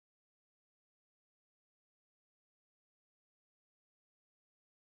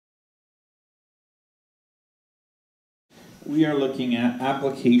We are looking at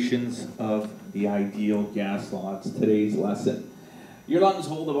applications of the ideal gas law. It's today's lesson. Your lungs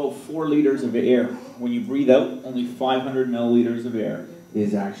hold about 4 liters of air. When you breathe out, only 500 milliliters of air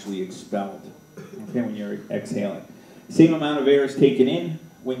is actually expelled, okay, when you're exhaling. Same amount of air is taken in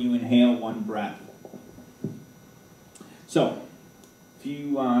when you inhale one breath. So, if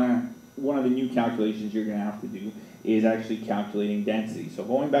you, one of the new calculations you're going to have to do is actually calculating density. So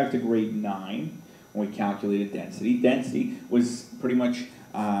going back to grade 9, when we calculated density, density was pretty much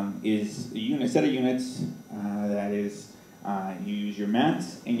is a unit, set of units that is, you use your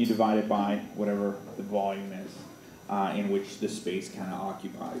mass and you divide it by whatever the volume is in which the space kind of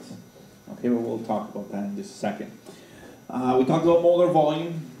occupies. Okay, well, we'll talk about that in just a second. We talked about molar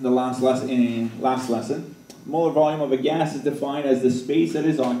volume the last lesson. Molar volume of a gas is defined as the space that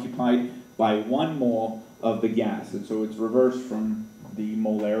is occupied by 1 mole of the gas, and so it's reversed from the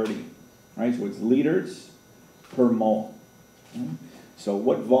molarity. Right, so it's liters per mole. Okay? So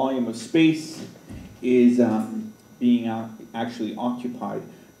what volume of space is being actually occupied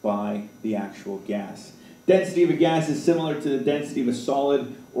by the actual gas? Density of a gas is similar to the density of a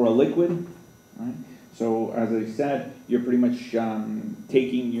solid or a liquid. Right? So as I said, you're pretty much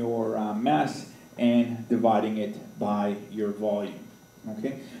taking your mass and dividing it by your volume.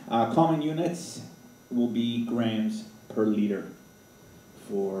 Okay? Common units will be grams per liter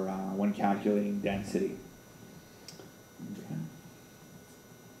for when calculating density. Okay.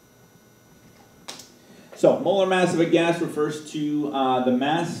 So, molar mass of a gas refers to the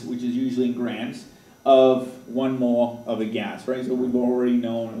mass, which is usually in grams, of 1 mole of a gas, right? So we've already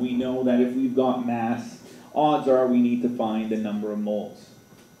known, we know that if we've got mass, odds are we need to find the number of moles.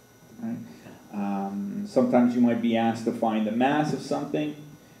 Right? Sometimes you might be asked to find the mass of something,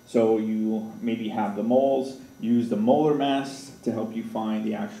 so you maybe have the moles, use the molar mass to help you find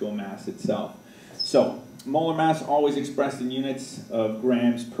the actual mass itself. So, molar mass always expressed in units of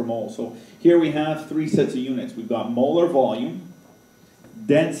grams per mole. So here we have 3 sets of units. We've got molar volume,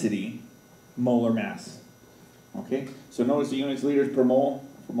 density, molar mass. Okay, so notice the units liters per mole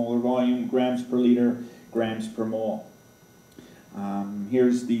for molar volume, grams per liter, grams per mole.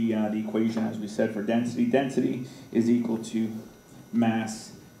 Here's the equation, as we said, for density. Density is equal to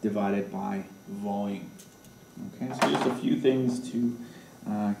mass divided by volume. Okay, so just a few things to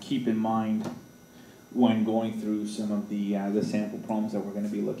keep in mind when going through some of the sample problems that we're going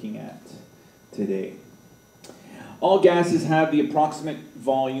to be looking at today. All gases have the approximate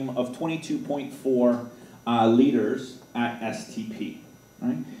volume of 22.4 liters at STP.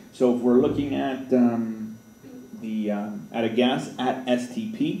 Right? So if we're looking at at a gas at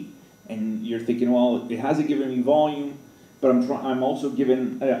STP, and you're thinking, well, it hasn't given me volume, but I'm also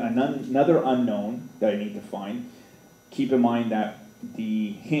given another unknown that I need to find. Keep in mind that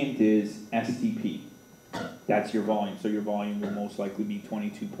the hint is STP. That's your volume, so your volume will most likely be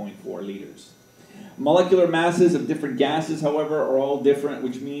 22.4 liters. Molecular masses of different gases, however, are all different,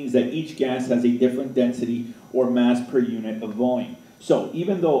 which means that each gas has a different density or mass per unit of volume. So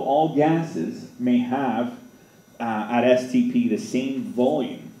even though all gases may have at STP the same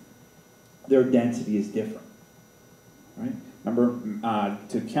volume, their density is different. Right? Remember,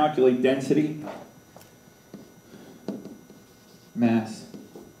 to calculate density, mass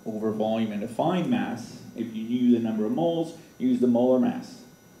over volume, and to find mass, if you knew the number of moles, use the molar mass.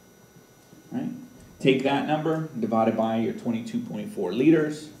 Right? Take that number, divide it by your 22.4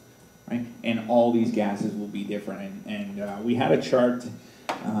 liters, right? And all these gases will be different. And we had a chart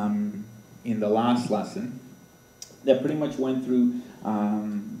in the last lesson that pretty much went through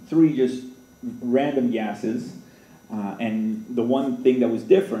 3 just random gases. And the one thing that was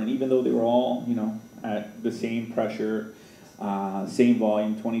different, even though they were all, at the same pressure, same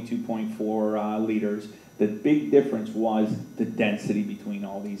volume, 22.4 liters, the big difference was the density between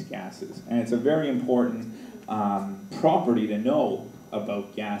all these gases. And it's a very important property to know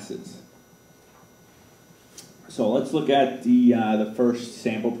about gases. So let's look at the first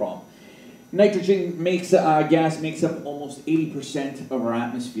sample problem. Nitrogen gas makes up almost 80% of our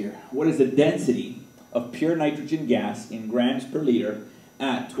atmosphere. What is the density of pure nitrogen gas in grams per liter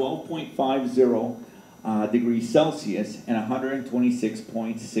at 12.50 degrees Celsius and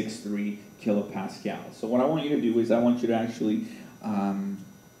 126.63 kilopascals? So what I want you to do is I want you to actually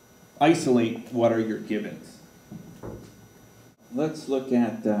isolate what are your givens. Let's look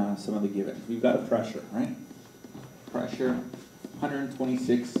at some of the givens. We've got a pressure, right? Pressure,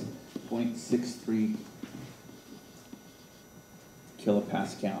 126.63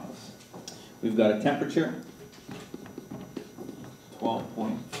 kilopascals. We've got a temperature,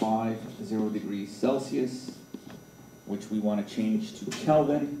 12.50 degrees Celsius, which we want to change to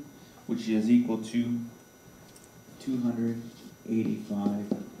Kelvin, which is equal to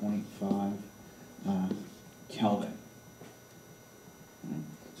 285.5 Kelvin.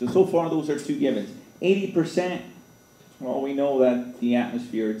 So far those are two givens. 80%, well, we know that the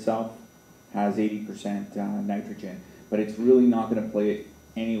atmosphere itself has 80% nitrogen, but it's really not going to play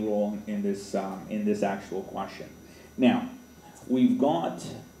any role in this actual question. Now, we've got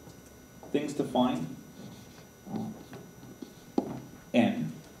things to find.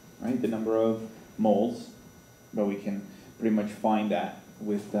 N, right, the number of moles, but we can pretty much find that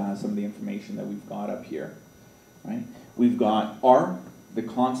with some of the information that we've got up here, right? We've got R, the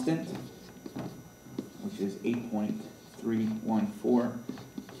constant, which is 8.314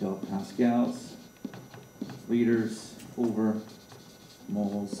 kilopascals, liters over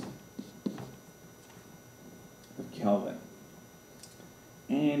moles of Kelvin.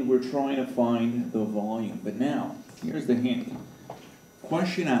 And we're trying to find the volume. But now, here's the hint.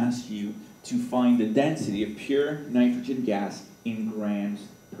 Question asks you to find the density of pure nitrogen gas in grams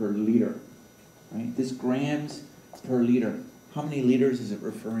per liter. Right? This grams per liter. How many liters is it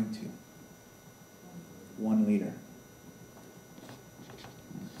referring to? 1 liter.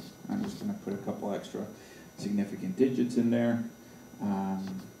 I'm just going to put a couple extra significant digits in there.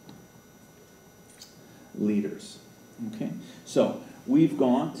 Liters. Okay, so we've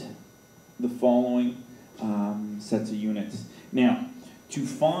got the following sets of units. Now, to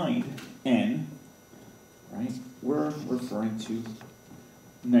find N, right, we're referring to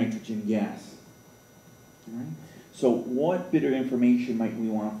nitrogen gas. All right? So what bit of information might we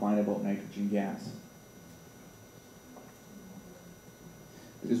want to find about nitrogen gas?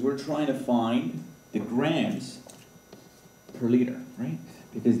 Because we're trying to find the grams per liter, right?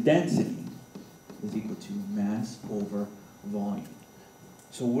 Because density is equal to mass over volume.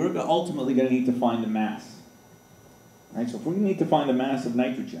 So we're ultimately going to need to find the mass. Right? So if we need to find the mass of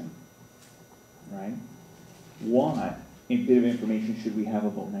nitrogen, right, what bit of information should we have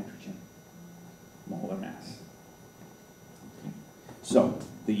about nitrogen? Molar mass. Okay. So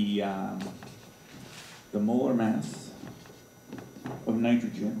the molar mass of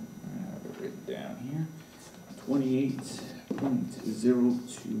nitrogen, I have it written down here,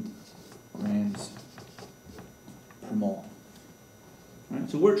 28.02 grams per mole. Right?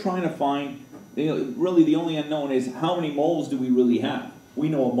 So we're trying to find, really the only unknown is how many moles do we really have? We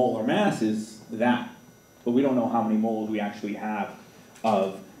know a molar mass is that, but we don't know how many moles we actually have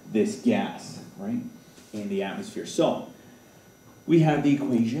of this gas, right, in the atmosphere. So we have the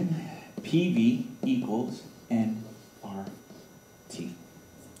equation PV equals nRT.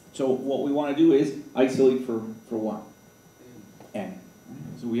 So what we want to do is isolate for what? N.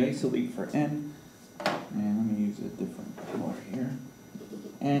 So we isolate for N, and let me use a different color here.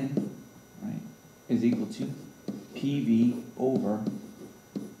 N, right, is equal to PV over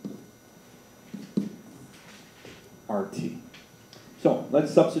RT. So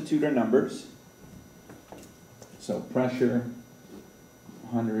let's substitute our numbers. So pressure,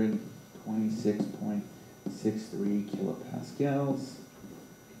 126.63 kilopascals,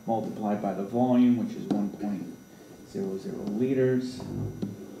 multiplied by the volume, which is 1.00 liters,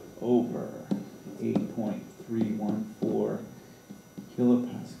 over 8.314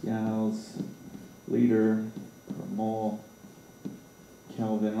 kilopascals, liter per mole,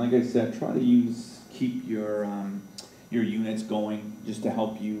 Kelvin. Like I said, try to keep your units going, just to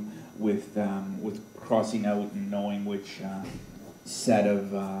help you with crossing out and knowing which set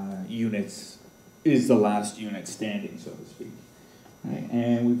of units is the last unit standing, so to speak. Right,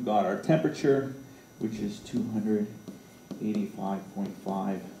 and we've got our temperature, which is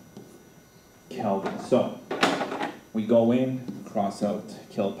 285.5 Kelvin. So we go in, cross out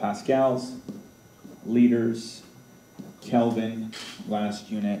kilopascals, liters, Kelvin,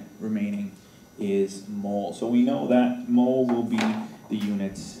 last unit remaining is mole. So we know that mole will be the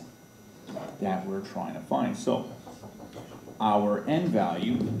units that we're trying to find. So our N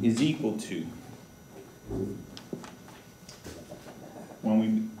value is equal to, when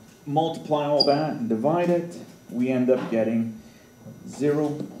we multiply all that and divide it, we end up getting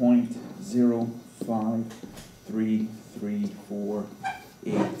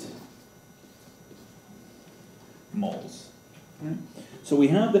 0.053348 moles. Right? So we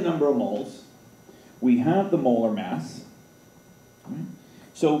have the number of moles, we have the molar mass. Right?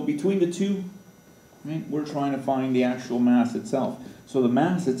 So between the two, right, we're trying to find the actual mass itself. So the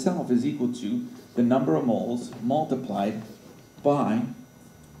mass itself is equal to the number of moles multiplied by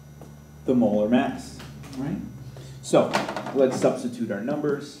the molar mass. Right? So let's substitute our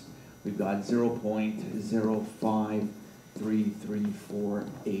numbers. We've got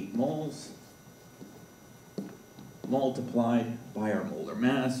 0.053348 moles multiplied by our molar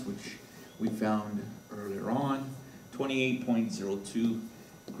mass, which we found earlier on, 28.02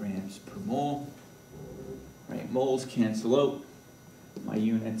 grams per mole. Right, moles cancel out. My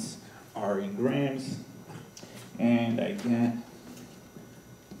units are in grams. And I get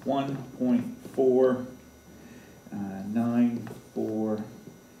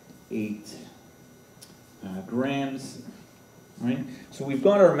 1.4948 grams. Right? So we've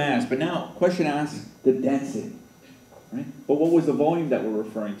got our mass, but now question asks the density. Right? But what was the volume that we're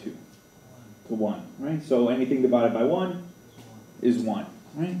referring to? To 1. Right? So anything divided by 1 is 1.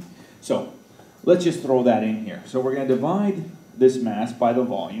 Right? So let's just throw that in here. So we're going to divide this mass by the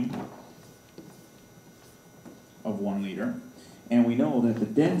volume of 1 liter. And we know that the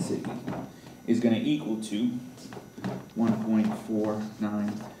density is going to equal to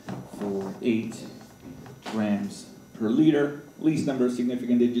 1.4948 grams per liter. Least number of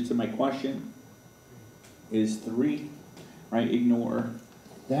significant digits in my question is 3. Right? Ignore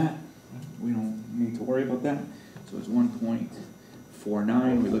that. We don't need to worry about that. So it's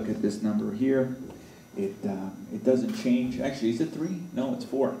 1.49. We look at this number here. It doesn't change. Actually, is it 3? No, it's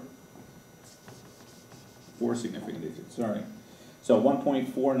 4. 4 significant digits. Sorry. So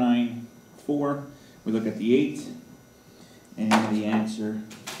 1.494. We look at the 8, and the answer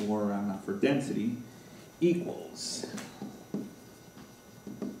for density equals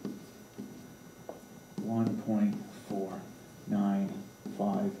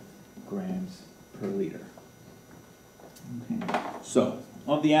 1.495 grams per liter. Okay. So,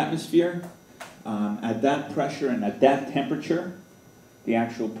 of the atmosphere, at that pressure and at that temperature, the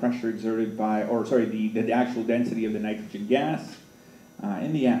actual pressure exerted by, the actual density of the nitrogen gas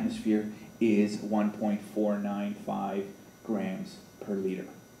in the atmosphere is 1.495 grams per liter.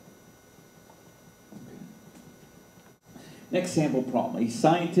 Okay. Next sample problem. A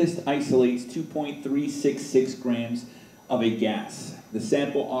scientist isolates 2.366 grams of a gas. The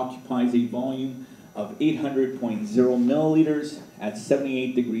sample occupies a volume of 800.0 milliliters at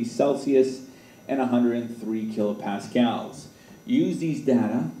 78 degrees Celsius and 103 kilopascals. Use these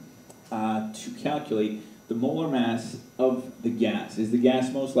data to calculate the molar mass of the gas. Is the gas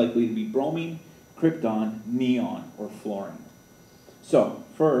most likely to be bromine, krypton, neon, or fluorine? So,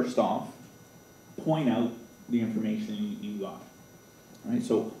 first off, point out the information you got. All right,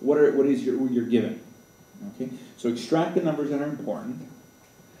 so what is you're given? Okay, so extract the numbers that are important,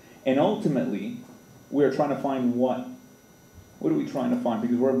 and ultimately, we're trying to find what? What are we trying to find?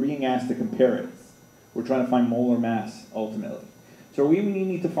 Because we're being asked to compare it. We're trying to find molar mass, ultimately. So we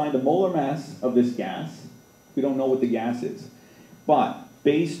need to find the molar mass of this gas. We don't know what the gas is. But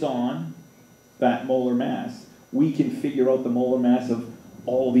based on that molar mass, we can figure out the molar mass of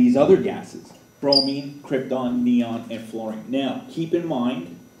all these other gases. Bromine, krypton, neon, and fluorine. Now, keep in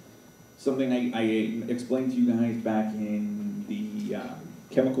mind, something I explained to you guys back in the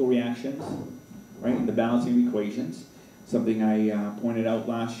chemical reactions, right? The balancing equations. Something I pointed out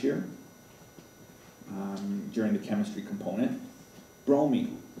last year during the chemistry component.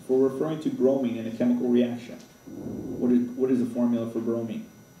 Bromine. If we're referring to bromine in a chemical reaction, what is the formula for bromine?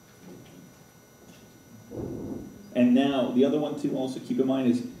 And now, the other one to also keep in mind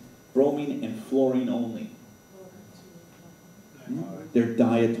is bromine and fluorine only. They're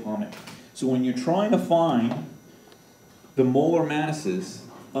diatomic. So when you're trying to find the molar masses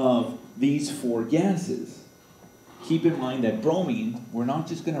of these 4 gases, keep in mind that bromine, we're not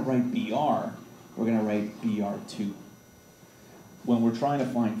just going to write Br, we're going to write Br2. When we're trying to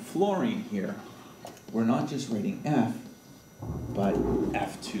find fluorine here, we're not just writing F, but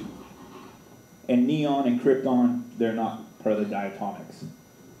F2. And neon and krypton, they're not part of the diatomics.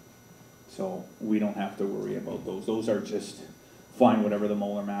 So we don't have to worry about those. Those are just, find whatever the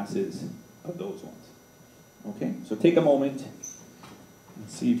molar mass is of those ones. Okay, so take a moment and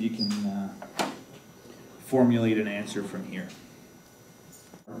see if you can formulate an answer from here.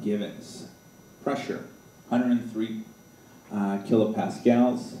 Our givens. Pressure, 103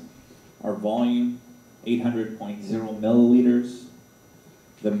 kilopascals. Our volume, 800.0 milliliters.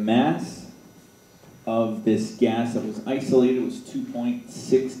 The mass of this gas that was isolated was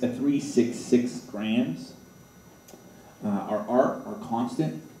 2.366 grams. Our R, our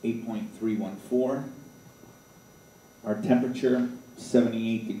constant, 8.314. Our temperature,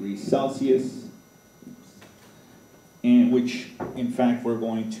 78 degrees Celsius, and which, in fact, we're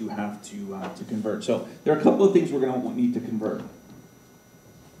going to have to convert. So there are a couple of things we're going to need to convert.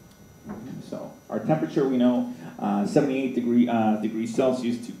 So our temperature, we know, 78 degrees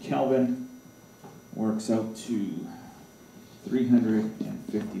Celsius to Kelvin works out to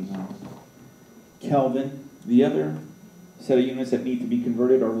 351 Kelvin. The other set of units that need to be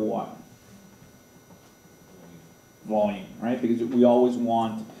converted are what? Volume, right? Because we always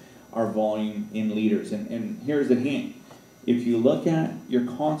want our volume in liters. And here's the hint. If you look at your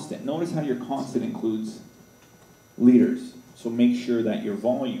constant, notice how your constant includes liters. So make sure that your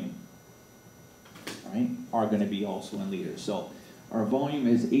volume, right, are going to be also in liters. So our volume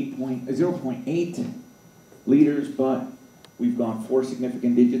is 0.8 liters, but we've got 4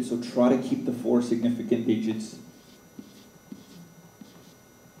 significant digits, so try to keep the 4 significant digits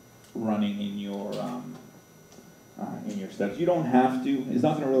running in your steps. You don't have to. It's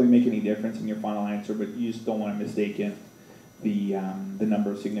not going to really make any difference in your final answer, but you just don't want to mistake the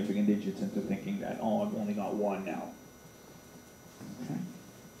number of significant digits into thinking that, oh, I've only got 1 now. Okay.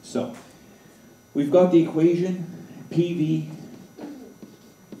 So we've got the equation. PV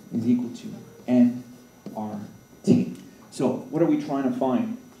is equal to nRT. So what are we trying to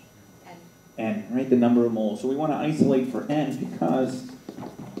find? N, right? The number of moles. So we want to isolate for N because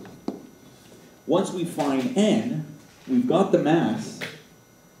once we find N, we've got the mass,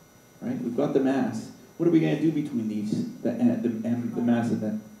 right? We've got the mass. What are we going to do between these? The mass and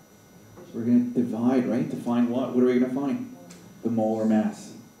then we're going to divide, right? To find what? What are we going to find? The molar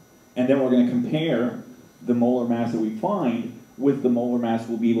mass. And then we're going to compare the molar mass that we find with the molar mass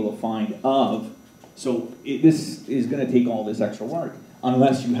we'll be able to find of. So this is going to take all this extra work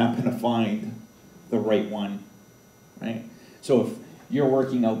unless you happen to find the right one, right? So if you're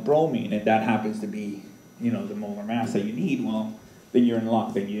working out bromine and that happens to be, you know, the molar mass that you need, well, then you're in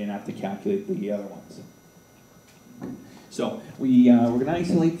luck. Then you didn't have to calculate the other ones. So we're going to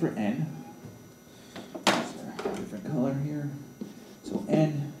isolate for N. Just a different color here. So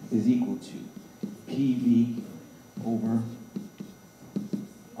N is equal to PV over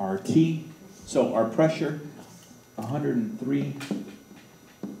RT. So our pressure, 103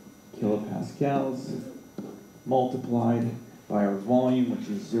 kilopascals, multiplied by our volume, which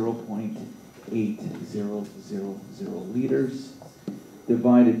is 0.8000 liters,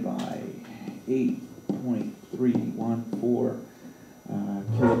 divided by 8.314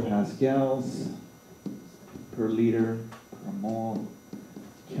 kilopascals per liter per mole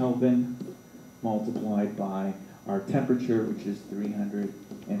Kelvin, multiplied by our temperature, which is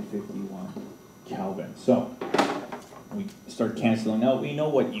 351 Kelvin. So we start canceling out. We know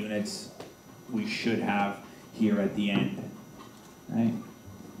what units we should have here at the end, right?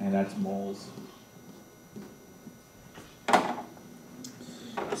 And that's moles.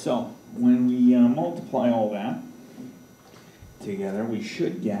 So when we multiply all that together, we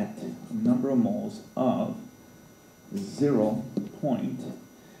should get a number of moles of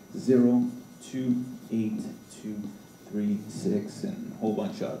 0.028236 and a whole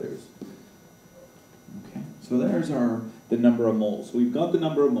bunch of others. Okay, so there's the number of moles. We've got the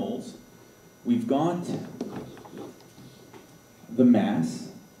number of moles. We've got the mass.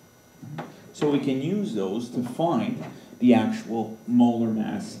 So we can use those to find the actual molar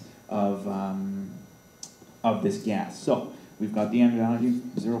mass of this gas. So we've got the N value,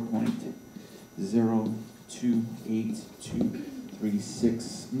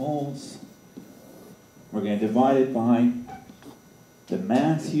 0.028236 moles. We're going to divide it by the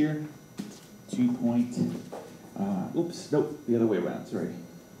mass here, the other way around, sorry.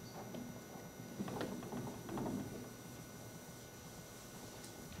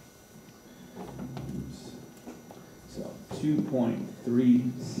 So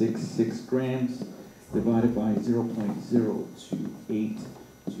 2.366 grams divided by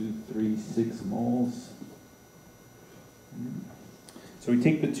 0.028236 moles. So we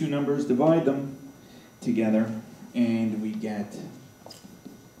take the two numbers, divide them together, and we get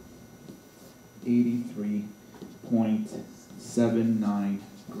 83.79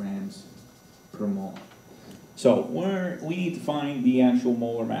 grams per mole. So we need to find the actual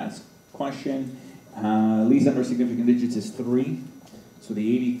molar mass. Question, least number of significant digits is 3. So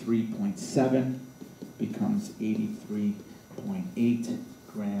the 83.7 becomes 83.8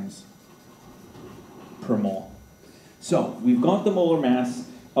 grams per mole. So we've got the molar mass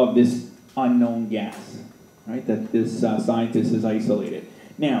of this unknown gas, right, that this scientist has isolated.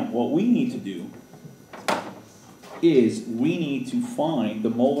 Now, what we need to do is we need to find the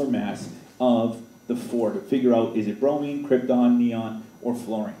molar mass of the 4 to figure out, is it bromine, krypton, neon, or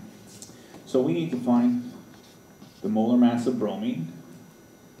fluorine. So we need to find the molar mass of bromine,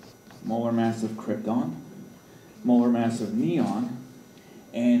 molar mass of krypton, molar mass of neon,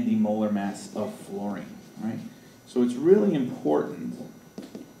 and the molar mass of fluorine, right? So it's really important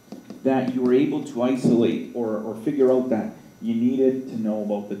that you were able to isolate or figure out that you needed to know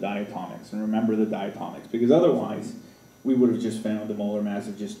about the diatomics and remember the diatomics, because otherwise we would have just found the molar mass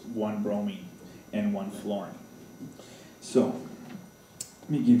of just 1 bromine and 1 fluorine. So let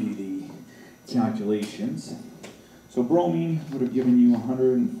me give you the calculations. So bromine would have given you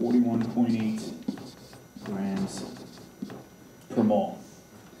 141.8 grams per mole.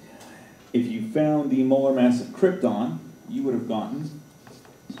 If you found the molar mass of krypton, you would have gotten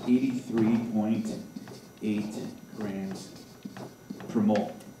 83.8 grams per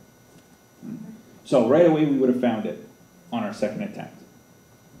mole. So right away we would have found it on our second attempt.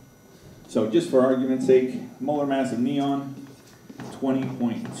 So just for argument's sake, molar mass of neon,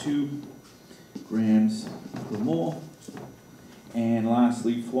 20.2 grams per mole. And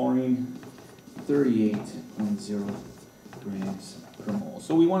lastly, fluorine, 38.0 grams per mole.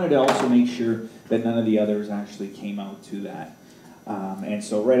 So we wanted to also make sure that none of the others actually came out to that. And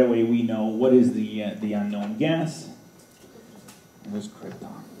so right away we know what is the unknown gas. It was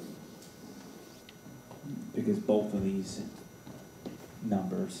krypton. Because both of these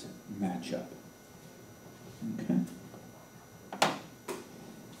numbers match up. Okay.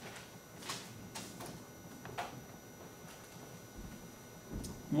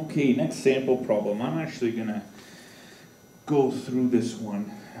 Okay, next sample problem. I'm actually going to go through this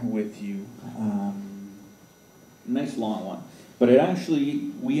one with you. Nice long one. But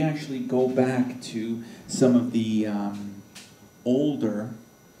we actually go back to some of the older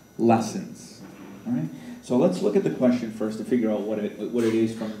lessons. All right? So let's look at the question first to figure out what it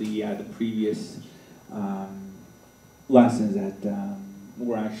is from the previous lessons that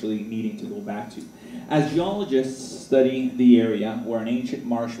we're actually needing to go back to. As geologists study the area where an ancient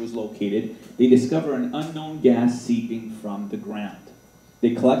marsh was located, they discover an unknown gas seeping from the ground.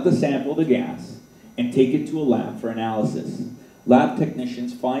 They collect a sample of the gas and take it to a lab for analysis. Lab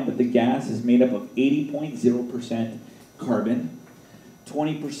technicians find that the gas is made up of 80.0% carbon,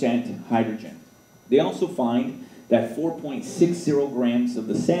 20% hydrogen. They also find that 4.60 grams of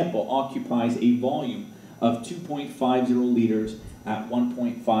the sample occupies a volume of 2.50 liters at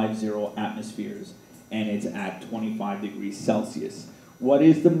 1.50 atmospheres, and it's at 25 degrees Celsius. What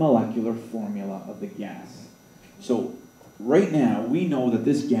is the molecular formula of the gas? So right now, we know that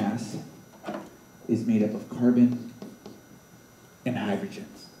this gas is made up of carbon and hydrogen.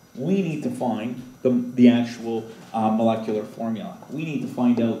 We need to find the actual molecular formula. We need to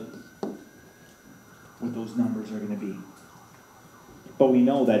find out what those numbers are going to be. But we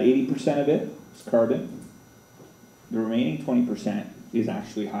know that 80% of it is carbon. The remaining 20% is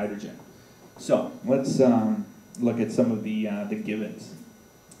actually hydrogen. So let's look at some of the givens.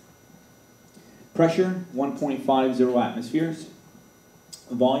 Pressure, 1.50 atmospheres.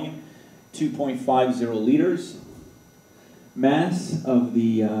 Volume, 2.50 liters. Mass of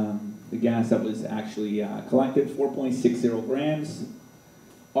the gas that was actually collected, 4.60 grams.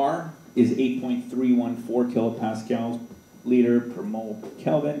 R is 8.314 kilopascals liter per mole per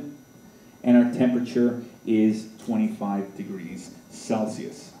Kelvin. And our temperature is 25 degrees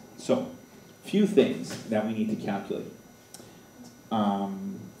Celsius. So, few things that we need to calculate.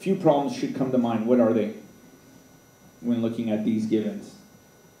 Few problems should come to mind. What are they when looking at these givens?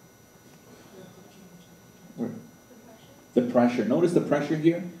 The pressure. Notice the pressure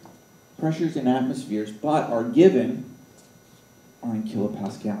here. Pressures in atmospheres, but our given are in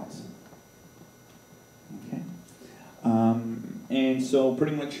kilopascals. Okay. And so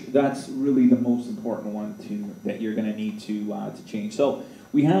pretty much that's really the most important one that you're going to need to change. So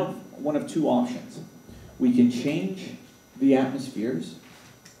we have one of two options. We can change the atmospheres,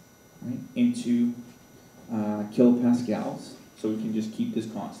 right, into kilopascals, so we can just keep this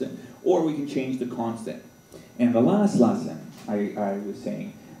constant, or we can change the constant. And the last lesson, I was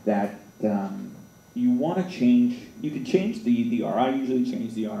saying that you want to change, you can change the R. I usually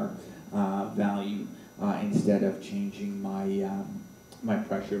change the R value instead of changing my my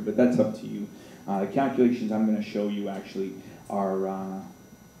pressure, but that's up to you. The calculations I'm going to show you actually are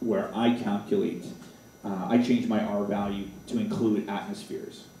where I calculate, I change my R value to include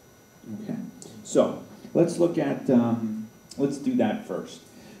atmospheres. Okay, so let's look at, let's do that first.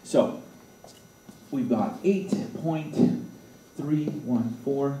 So we've got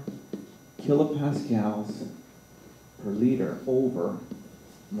 8.314 kilopascals per liter over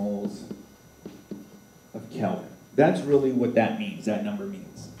moles of Kelvin. That's really what that means, that number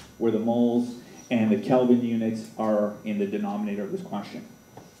means, where the moles and the Kelvin units are in the denominator of this question.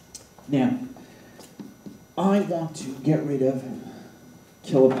 Now, I want to get rid of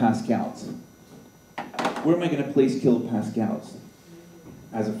kilopascals. Where am I going to place kilopascals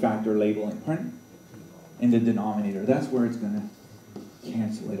as a factor labeling? Pardon? In the denominator. That's where it's going to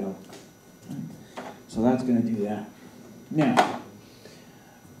cancel it out. So that's going to do that. Now,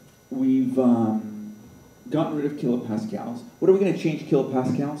 we've gotten rid of kilopascals. What are we going to change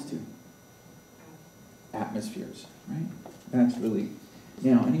kilopascals to? Atmospheres, right? That's really...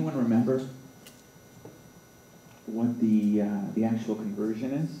 Now, anyone remember what the actual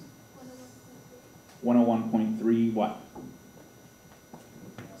conversion is? 101.3 what?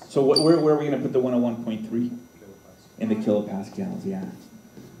 So where are we going to put the 101.3? In the kilopascals, yeah.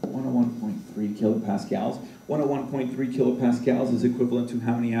 101.3 kilopascals. 101.3 kilopascals is equivalent to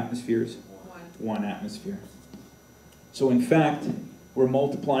how many atmospheres? One atmosphere. So in fact, we're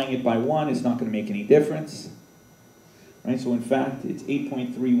multiplying it by 1. It's not going to make any difference. Right? So in fact, it's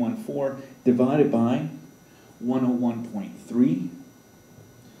 8.314 divided by 101.3.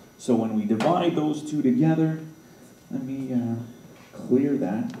 So when we divide those two together, let me clear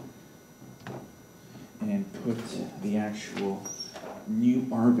that and put the actual new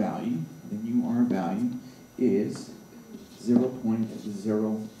R value. The new R value is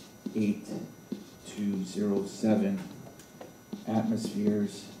 0.08207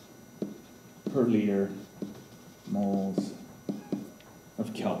 atmospheres per liter moles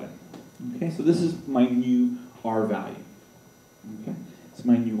of Kelvin. Okay, so this is my new R value. Okay, it's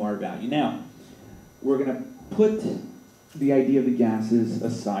my new R value. Now, we're going to put the idea of the gases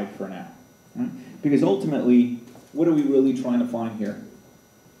aside for now. Right? Because ultimately, what are we really trying to find here?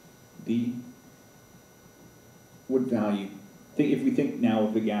 What value? If we think now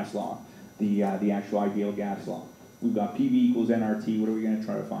of the gas law, the actual ideal gas law. We've got PV equals nRT. What are we going to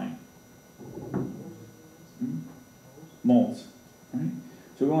try to find? Moles. Right?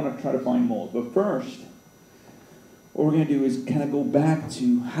 So we want to try to find moles. But first, what we're going to do is kind of go back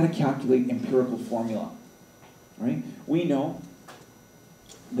to how to calculate empirical formula. Right? We know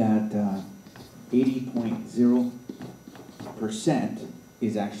that 80.0%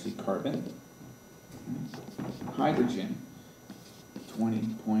 is actually carbon. Hydrogen,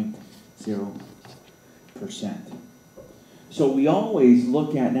 20.0%. So we always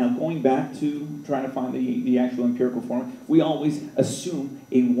look at, now going back to trying to find the actual empirical formula, we always assume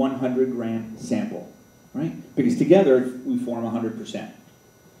a 100 gram sample, right? Because together we form 100%.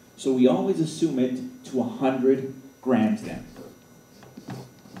 So we always assume it to 100 grams then.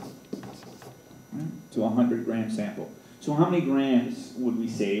 Right? To a 100 gram sample. So how many grams would we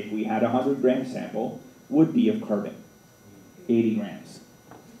say if we had a 100 gram sample would be of carbon? 80 grams.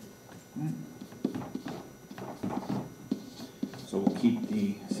 Right? So we'll keep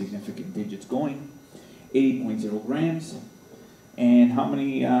the significant digits going. 80.0 grams. And how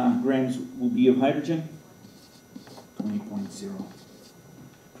many grams will be of hydrogen? 20.0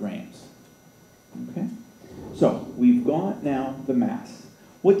 grams. Okay? So we've got now the mass.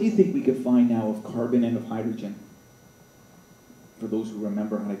 What do you think we could find now of carbon and of hydrogen? For those who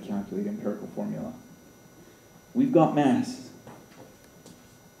remember how to calculate empirical formula. We've got mass.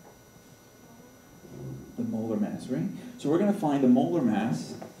 The molar mass, right? So we're going to find the molar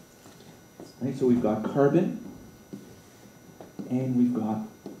mass. Right? So we've got carbon and we've got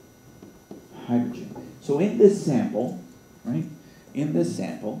hydrogen. So in this sample, right? In this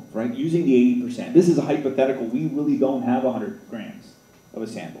sample, right, using the 80%, this is a hypothetical. We really don't have 100 grams of a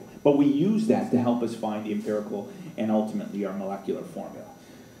sample. But we use that to help us find the empirical and ultimately our molecular formula.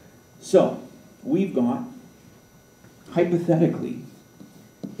 So we've got, hypothetically,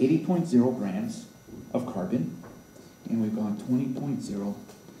 80.0 grams of carbon, and we've got 20.0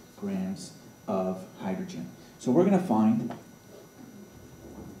 grams of hydrogen. So we're going to find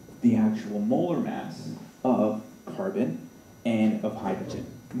the actual molar mass of carbon and of hydrogen.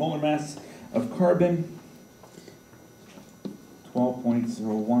 Molar mass of carbon,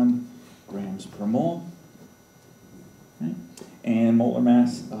 12.01 grams per mole. Right? And molar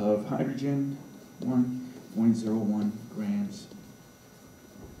mass of hydrogen, 1.01 grams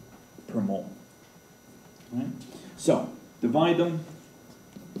per mole. Right? So, divide them.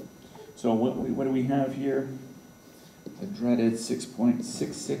 So what do we have here? The dreaded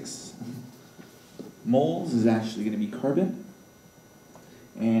 6.66 moles is actually going to be carbon.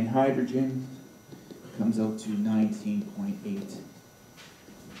 And hydrogen comes out to 19.8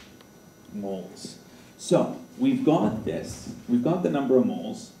 moles. So, we've got this. We've got the number of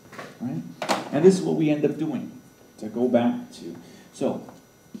moles, right? And this is what we end up doing, to go back to. So,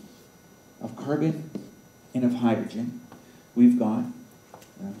 of carbon and of hydrogen, we've got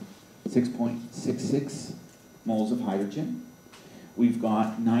 6.66 moles of hydrogen. We've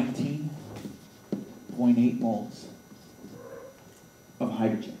got 19.8 moles of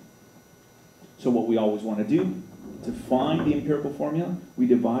hydrogen. So what we always want to do, to find the empirical formula, we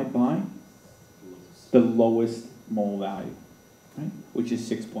divide by the lowest mole value, right? Which is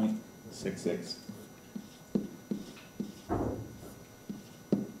 6.66.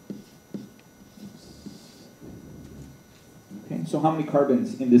 Okay, so how many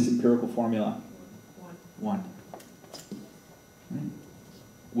carbons in this empirical formula? One. Right?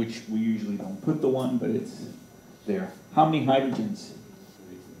 Which we usually don't put the one, but it's there. How many hydrogens?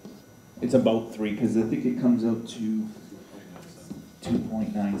 It's about 3, because I think it comes out to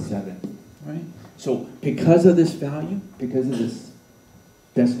 2.97, right? So because of this value, because of this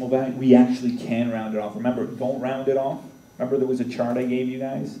decimal value, we actually can round it off. Remember, don't round it off. Remember there was a chart I gave you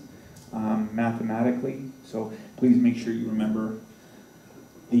guys mathematically. So please make sure you remember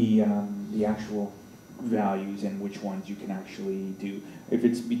the actual values and which ones you can actually do. If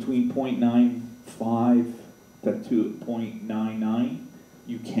it's between 0.95 to 2.99,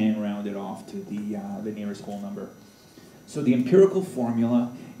 you can round it off to the nearest whole number. So the empirical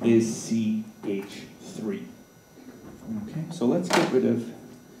formula is CH3. Okay, so let's get rid of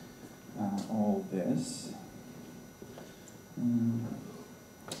all this.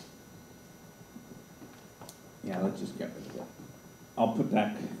 Yeah, let's just get rid of it. I'll put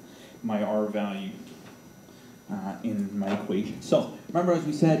back my R value in my equation. So remember, as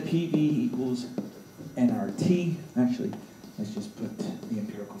we said, PV equals nRT. Actually, let's just put the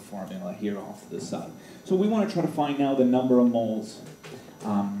empirical formula here off to the side. So we want to try to find now the number of moles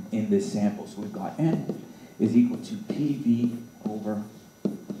in this sample. So we've got N is equal to PV over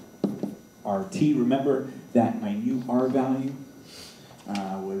RT. Remember that my new R value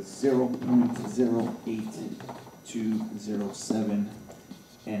was 0.08207,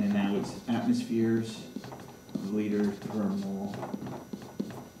 and now it's atmospheres, liters per mole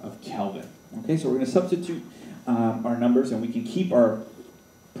of Kelvin. Okay, so we're going to substitute our numbers, and we can keep our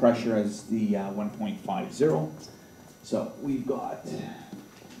pressure as the 1.50. So we've got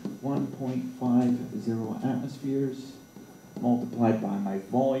 1.50 atmospheres multiplied by my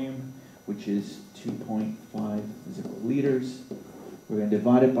volume, which is 2.50 liters. We're going to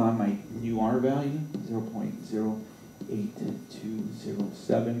divide it by my new R value,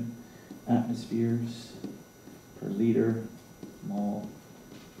 0.08207 atmospheres per liter mole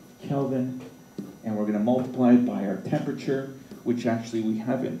Kelvin, and we're going to multiply it by our temperature, which actually we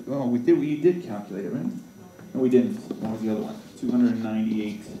haven't. Oh, we did calculate it, right? No, we didn't. What was the other one?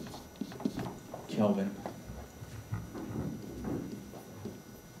 298 Kelvin.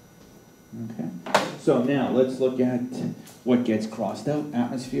 Okay. So now let's look at what gets crossed out.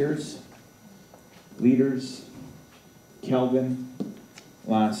 Atmospheres, liters, Kelvin.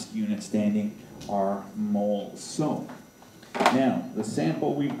 Last unit standing are moles. So now the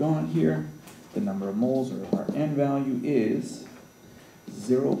sample we've got here, the number of moles, or our N value, is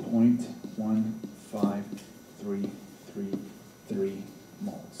 0.15333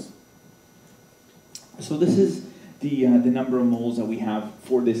 moles. So this is the number of moles that we have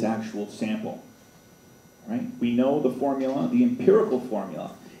for this actual sample. Right? We know the formula, the empirical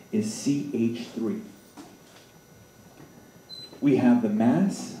formula, is CH3. We have the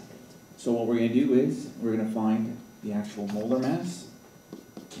mass. So what we're going to do is we're going to find the actual molar mass.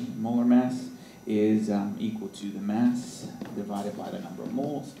 Molar mass is equal to the mass divided by the number of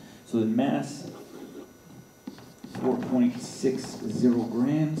moles. So the mass, 4.60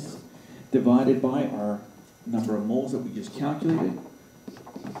 grams, divided by our number of moles that we just calculated.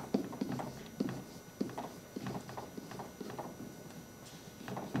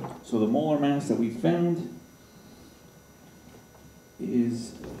 So the molar mass that we found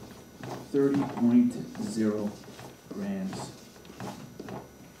is 30.0 grams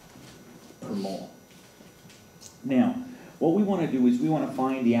per mole. Now, what we want to do is we want to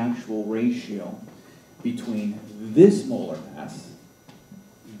find the actual ratio between this molar mass,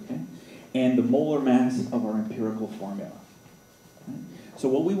 okay, and the molar mass of our empirical formula. Okay? So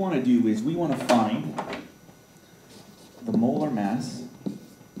what we want to do is we want to find the molar mass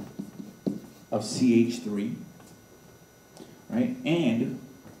of CH3, right?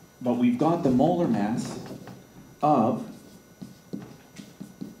 But we've got the molar mass of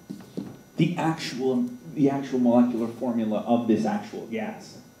the actual molecular formula of this actual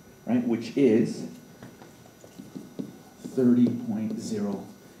gas, right? Which is 30.0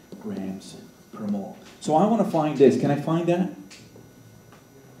 grams per mole. So I want to find this. Can I find that?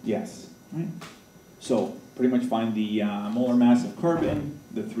 Yes. Right? So pretty much find the molar mass of carbon,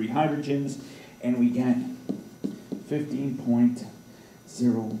 the 3 hydrogens, and we get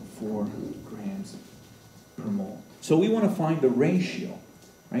 15.04 grams per mole. So we want to find the ratio,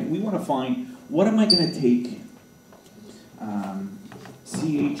 right? We want to find, what am I going to take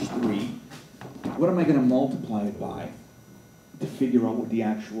CH3, what am I going to multiply it by to figure out what the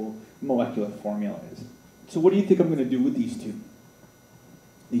actual molecular formula is? So what do you think I'm going to do with these two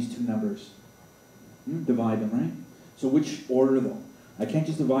numbers? Divide them, right? So which order though? I can't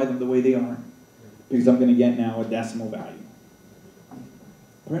just divide them the way they are, because I'm going to get now a decimal value.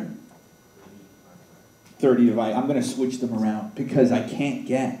 Right? 30 divided. I'm going to switch them around because I can't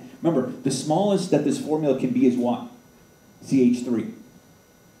get Remember, the smallest that this formula can be is what? CH3.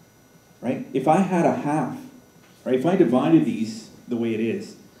 Right? If I had a half, right? If I divided these the way it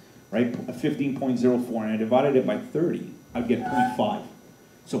is, right? 15.04, and I divided it by 30, I'd get 0.5.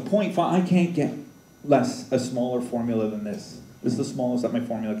 So 0.5, I can't get a smaller formula than this. This is the smallest that my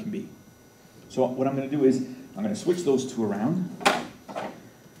formula can be. So what I'm going to do is, I'm going to switch those two around.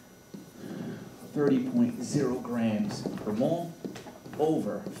 30.0 grams per mole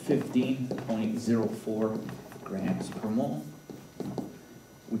over 15.04 grams per mole,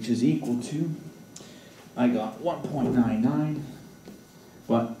 which is equal to, I got 1.99,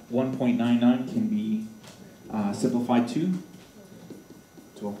 but 1.99 can be simplified to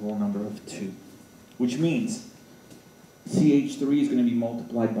a whole number of 2, which means CH3 is going to be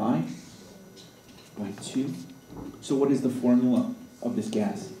multiplied by 2. So what is the formula of this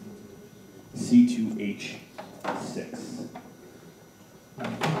gas? C2H6.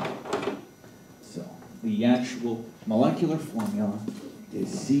 So the molecular formula is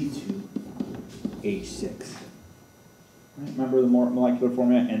C2H6. Right, remember the molecular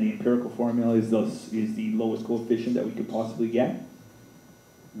formula, and the empirical formula is the lowest coefficient that we could possibly get.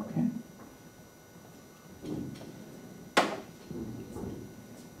 Okay.